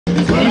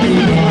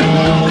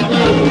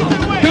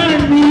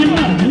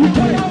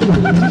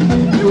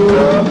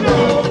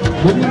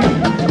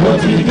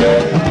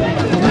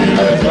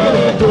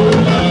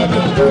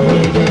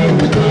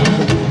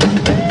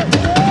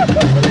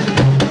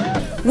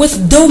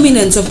With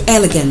dominance of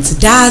elegance,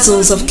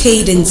 dazzles of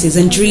cadences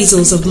and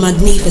drizzles of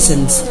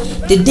magnificence,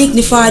 the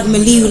dignified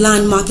Milieu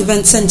Landmark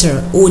Event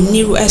Center,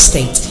 Oniru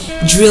Estate,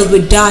 drilled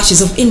with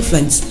dashes of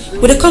influence,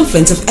 with a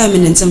confluence of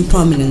eminence and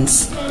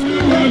prominence.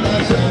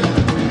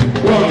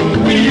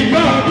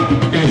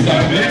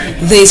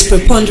 There is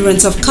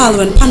preponderance of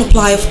color and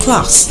panoply of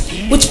class,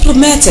 which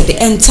plummeted the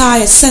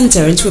entire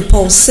center into a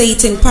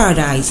pulsating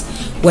paradise,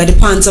 where the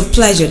pants of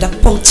pleasure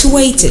that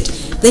punctuated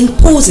the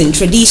imposing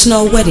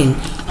traditional wedding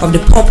of the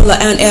popular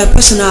and air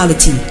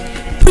personality,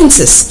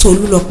 Princess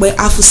Tolu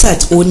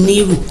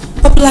Oniru,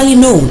 popularly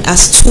known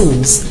as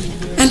Toolz,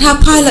 and her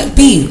pilot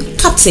bill,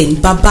 Captain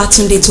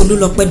Tunde Tolu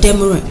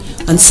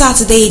Demuren'S, on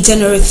Saturday,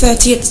 January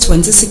 30th,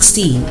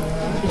 2016.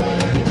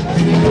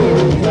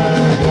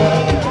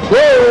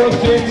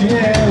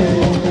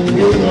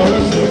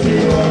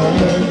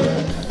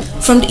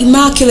 From the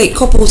immaculate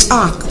couple's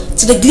arc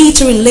to the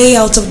glittering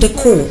layout of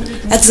decor,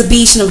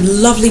 exhibition of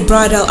lovely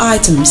bridal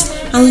items,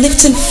 and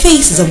lifting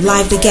faces of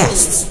lively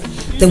guests,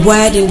 the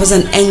wedding was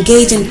an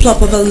engaging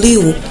plop of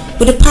allure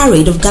with a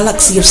parade of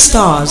galaxy of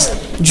stars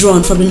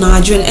drawn from the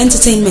Nigerian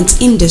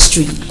entertainment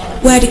industry,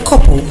 where the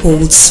couple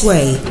holds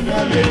sway.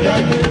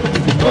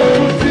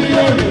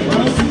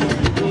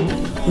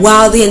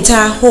 While the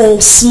entire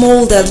hall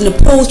smoldered in a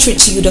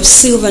pulchritude of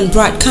silver and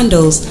bright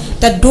candles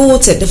that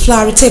dotted the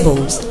flowery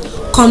tables,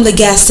 come the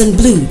guests in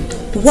blue,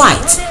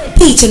 white,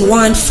 peach and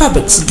wine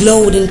fabrics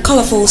glowed in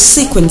colorful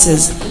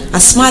sequences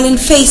as smiling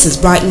faces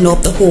brightened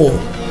up the hall.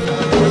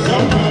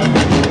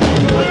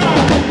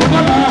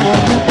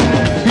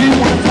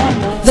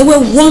 They were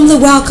warmly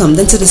welcomed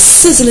into the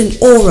sizzling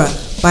aura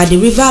by the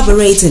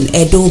reverberating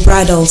Edo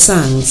bridal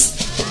songs.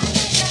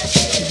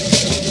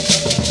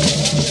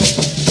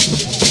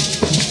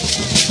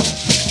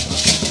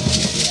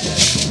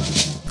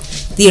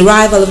 The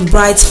arrival of the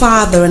bride's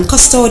father and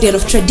custodian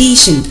of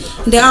tradition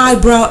in the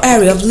eyebrow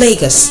area of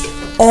Lagos,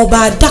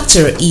 Oba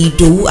Dr.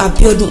 Ido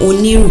Abiodun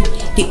Oniru,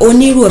 the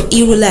Oniru of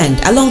Iruland,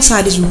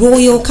 alongside his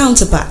royal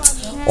counterpart,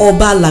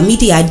 Oba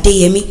Lamidi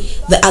Adeyemi,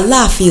 the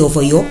Alaafin of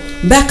Oyo,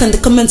 beckoned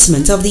the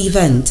commencement of the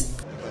event.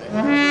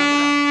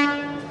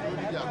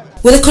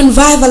 With a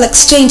convivial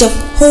exchange of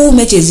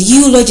homages,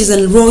 eulogies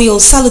and royal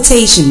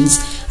salutations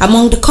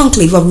among the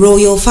conclave of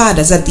royal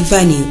fathers at the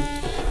venue,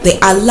 the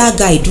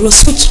Alagaidro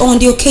switched on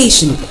the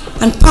occasion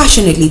and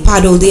passionately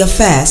paddled the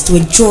affairs to a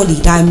jolly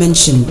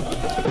dimension.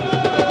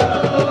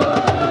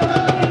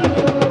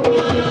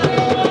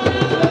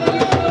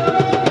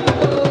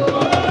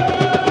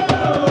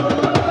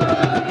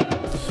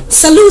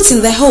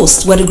 Saluting the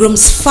host were the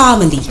groom's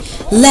family,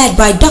 led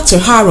by Dr.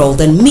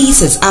 Harold and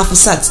Mrs.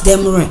 Afusat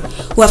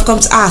Demuren'S, who have come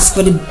to ask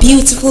for the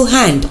beautiful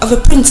hand of a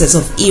princess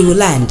of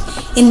Iruland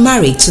in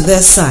marriage to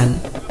their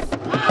son.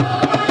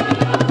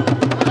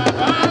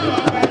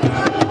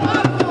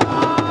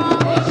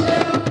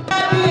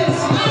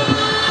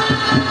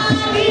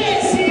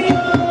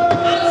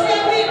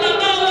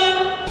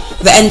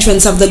 The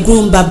entrance of the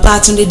groom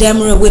Tunde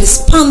Demuren'S with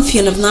his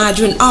pantheon of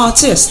Nigerian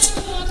artists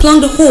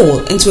plunged the hall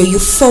into a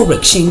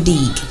euphoric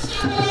shindig.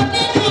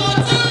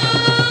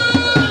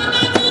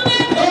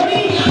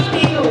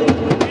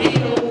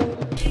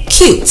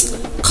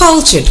 Cute,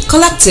 cultured,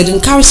 collected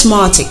and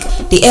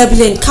charismatic, the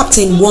ebullient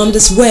captain wormed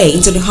his way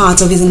into the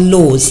heart of his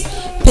in-laws,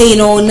 paying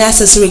all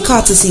necessary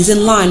courtesies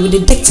in line with the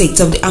dictates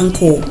of the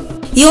encore.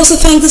 He also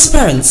thanked his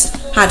parents,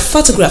 had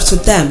photographs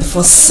with them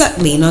before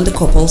settling on the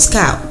couple's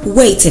couch,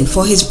 waiting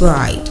for his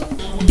bride.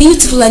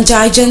 Beautiful and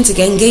gigantic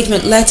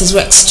engagement letters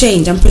were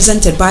exchanged and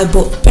presented by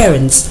both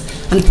parents,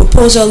 and the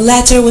proposal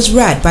letter was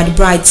read by the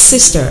bride's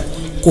sister,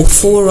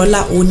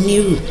 Koforola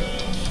Oniru.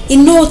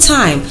 In no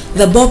time,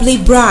 the bubbly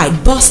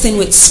bride bursting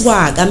with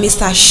swag amidst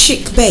her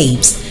chic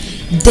babes,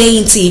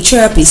 dainty,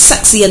 chirpy,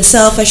 sexy and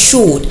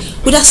self-assured,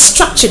 with a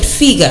structured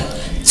figure,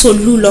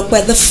 Tolu,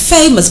 the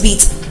famous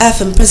Beat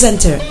FM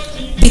presenter,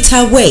 beat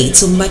her way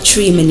to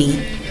matrimony.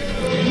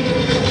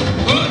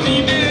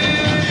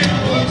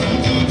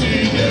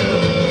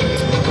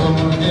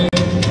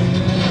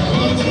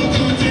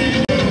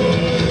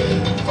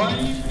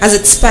 As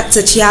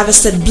expected, she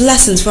harvested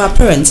blessings for her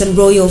parents and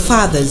royal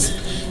fathers.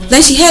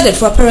 Then she headed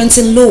for her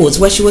parents-in-laws,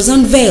 where she was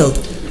unveiled,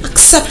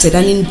 accepted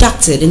and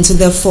inducted into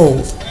their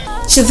fold.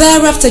 She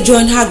thereafter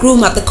joined her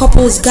groom at the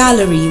couple's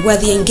gallery, where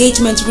the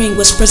engagement ring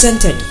was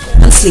presented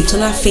and slipped on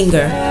her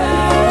finger.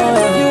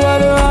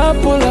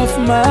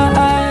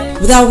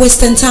 Without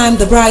wasting time,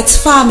 the bride's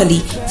family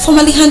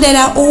formally handed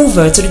her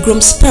over to the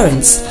groom's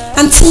parents,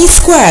 and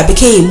T-Square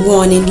became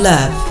one in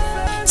love.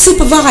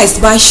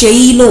 Supervised by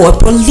Sheilo, a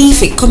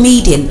prolific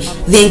comedian,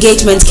 the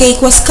engagement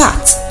cake was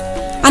cut,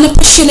 and a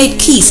passionate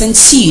kiss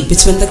ensued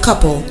between the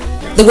couple.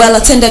 The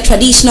well-attended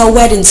traditional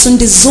wedding soon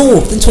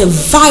dissolved into a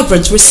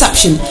vibrant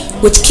reception,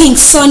 with King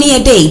Sunny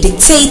Ade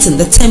dictating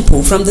the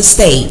tempo from the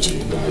stage.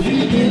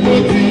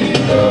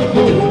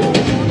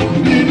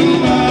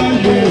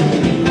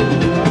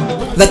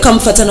 The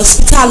comfort and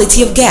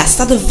hospitality of guests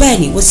at the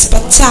venue was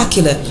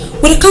spectacular,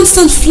 with a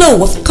constant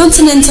flow of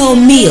continental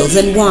meals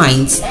and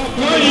wines.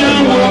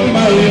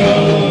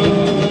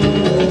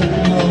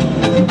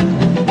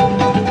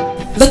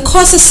 The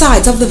coarser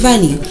sides of the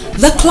venue,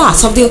 the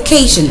class of the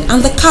occasion,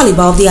 and the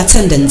caliber of the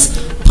attendants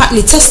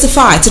partly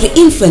testify to the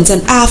influence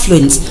and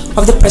affluence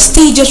of the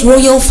prestigious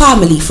royal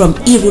family from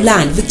Oniru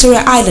land,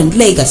 Victoria Island,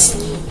 Lagos,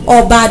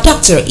 Oba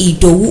Dr.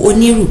 Idowu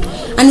Oniru,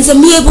 and his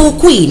amiable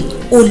queen,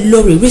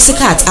 Olori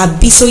Risikat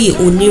Abisoye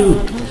Oniru.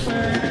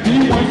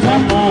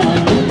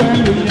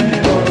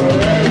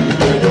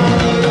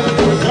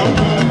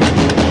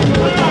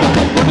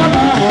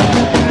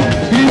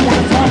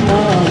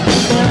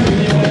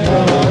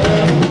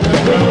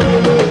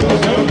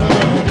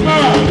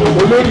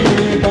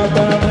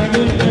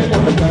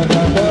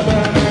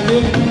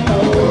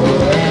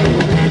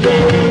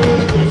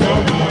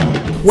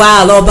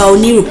 While Oba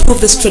Oniru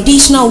proved his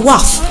traditional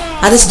waff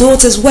at his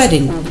daughter's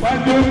wedding,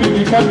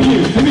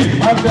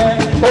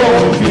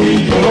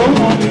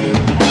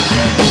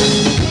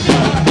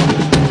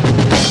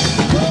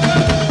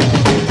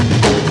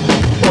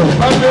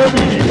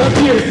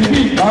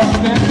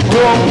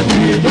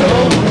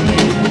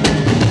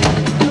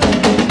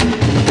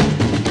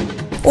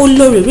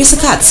 Olori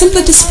Risikat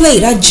simply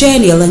displayed her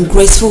genial and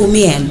graceful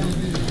mien.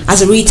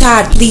 As a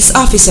retired police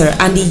officer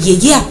and the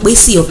Yeye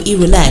Akbesi of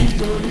Oniru land,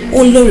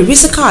 Olori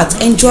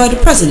Risikat enjoyed the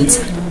presence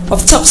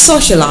of top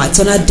socialites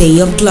on her day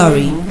of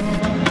glory.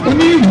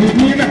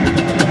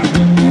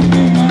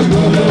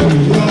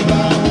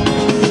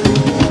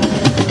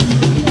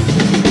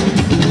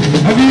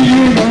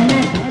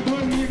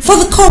 For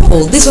the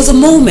couple, this was a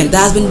moment that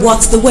has been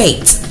worth the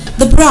wait.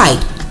 The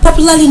bride,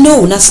 popularly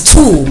known as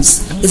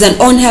Toolz, is an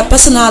on-air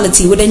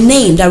personality with a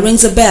name that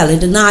rings a bell in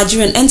the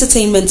Nigerian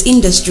entertainment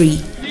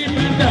industry.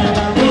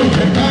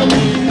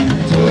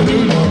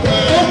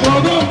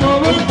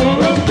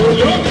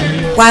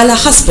 While her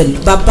husband,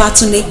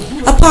 Tunde,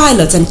 a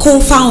pilot and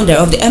co-founder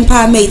of the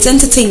Empire Mates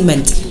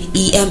Entertainment,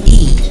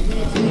 EME.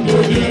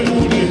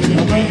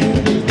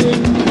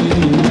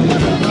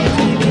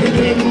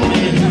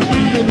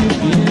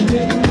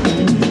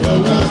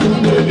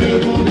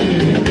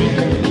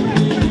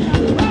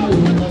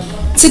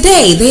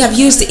 Today, they have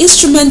used the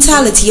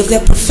instrumentality of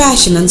their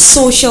profession and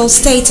social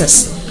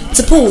status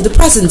to pull the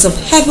presence of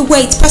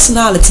heavyweight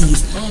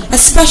personalities,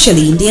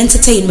 especially in the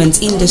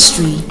entertainment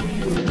industry.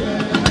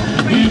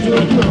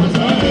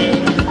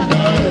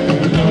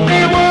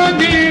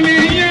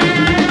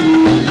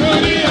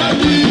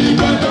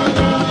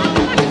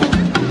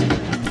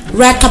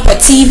 Red Carpet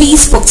TV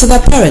spoke to their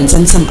parents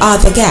and some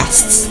other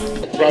guests.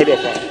 I'm proud of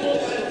her.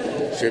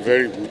 She's a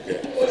very good girl.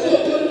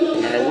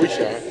 And I wish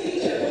her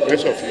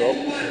best of luck,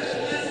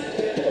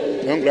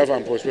 long life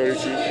and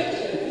prosperity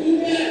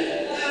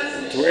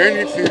to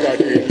anything that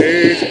he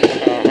lays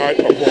her heart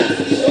upon.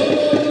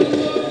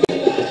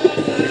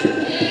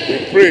 We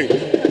pray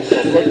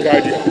for God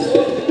guidance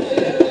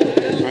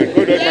and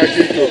God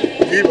Almighty to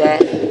give her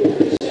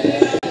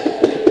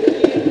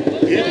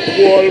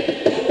equal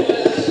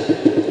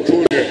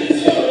children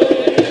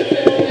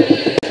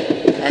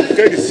and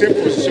take the same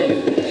position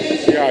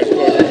she has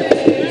got.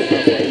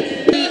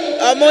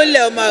 Ọmọ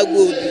ilẹ̀ ọmọ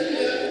àgbòbí,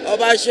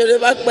 ọmọ aṣọ́rẹ́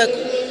bá pẹ̀kọ́,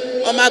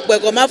 ọmọ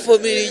apẹ̀kọ́ má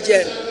fòmìnì jẹ,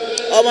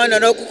 ọmọ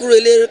nànà kúkúrú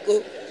eléreko,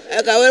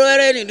 ẹ̀ka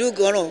wẹ́rẹ́wẹ́rẹ́ nìdú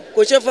gan-an,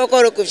 kò ṣe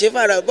fọ́kọ́rọ́ kò ṣe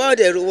fara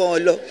bọ́ọ̀dẹ̀ rú wọn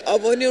lọ,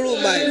 ọmọ onírú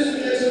máa.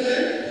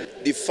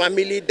 The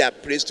family that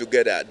prays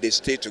together, they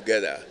stay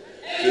together.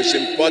 So it's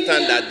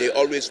important that they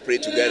always pray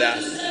together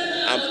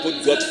and put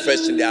God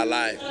first in their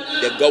life.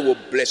 Then God will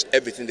bless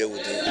everything they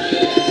will do.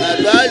 I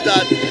advise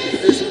that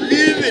they should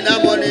live in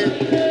harmony,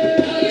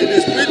 in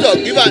the spirit of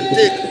give and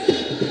take,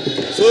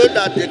 so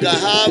that they can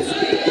have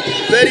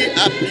very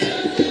happy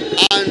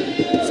and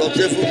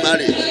successful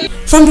marriage.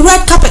 From the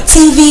Red Carpet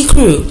TV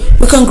crew,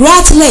 we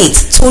congratulate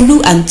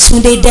Tolu and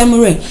Tunde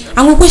Demuren'S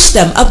and we wish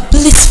them a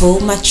blissful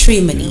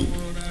matrimony.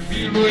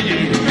 Oh,